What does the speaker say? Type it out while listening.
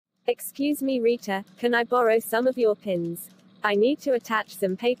Excuse me, Rita, can I borrow some of your pins? I need to attach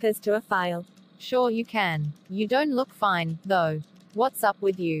some papers to a file. Sure you can. You don't look fine, though. What's up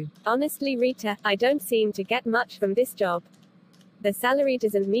with you? Honestly, Rita, I don't seem to get much from this job. The salary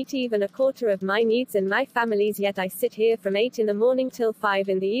doesn't meet even a quarter of my needs and my family's, yet I sit here from 8 in the morning till 5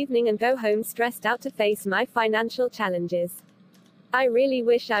 in the evening and go home stressed out to face my financial challenges. I really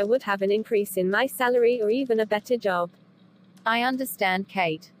wish I would have an increase in my salary or even a better job. I understand,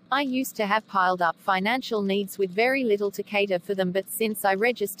 Kate. I used to have piled up financial needs with very little to cater for them, but since I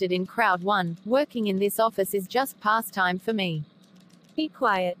registered in Crowd One, working in this office is just pastime for me. Be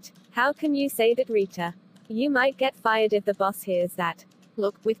quiet. How can you say that, Rita? You might get fired if the boss hears that.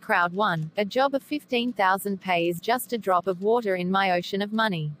 Look, with Crowd One, a job of 15,000 pay is just a drop of water in my ocean of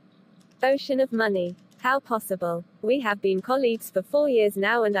money. Ocean of money? How possible? We have been colleagues for 4 years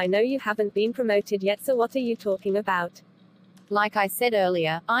now and I know you haven't been promoted yet, so what are you talking about? Like I said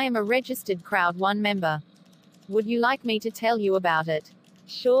earlier, I am a registered Crowd One member. Would you like me to tell you about it?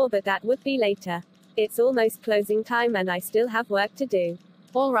 Sure, but that would be later. It's almost closing time and I still have work to do.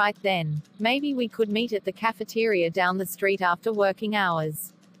 All right then. Maybe we could meet at the cafeteria down the street after working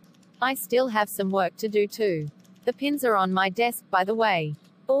hours. I still have some work to do too. The pins are on my desk, by the way.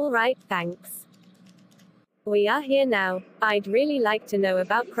 All right, thanks. We are here now. I'd really like to know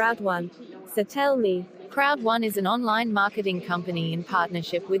about Crowd One. So tell me. Crowd One is an online marketing company in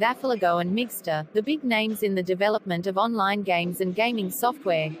partnership with Affiligo and Migster, the big names in the development of online games and gaming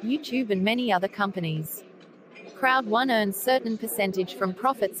software, YouTube and many other companies. Crowd One earns certain percentage from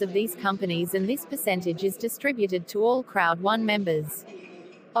profits of these companies, and this percentage is distributed to all Crowd One members.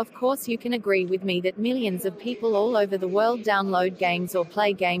 Of course, you can agree with me that millions of people all over the world download games or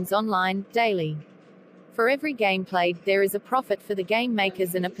play games online, daily. For every game played, there is a profit for the game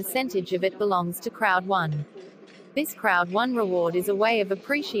makers and a percentage of it belongs to Crowd One. This Crowd One reward is a way of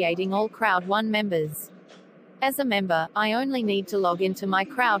appreciating all Crowd One members. As a member, I only need to log into my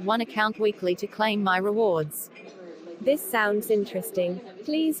Crowd One account weekly to claim my rewards. This sounds interesting.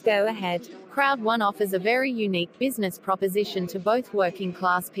 Please go ahead. Crowd One offers a very unique business proposition to both working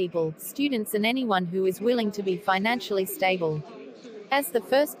class people, students and anyone who is willing to be financially stable. As the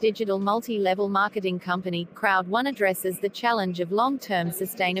first digital multi-level marketing company, Crowd One addresses the challenge of long-term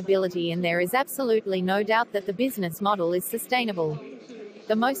sustainability, and there is absolutely no doubt that the business model is sustainable.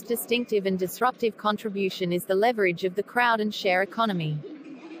 The most distinctive and disruptive contribution is the leverage of the crowd and share economy.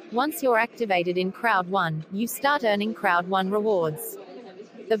 Once you're activated in Crowd One, you start earning Crowd One rewards.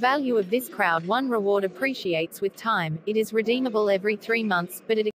 The value of this Crowd One reward appreciates with time. It is redeemable every 3 months, but it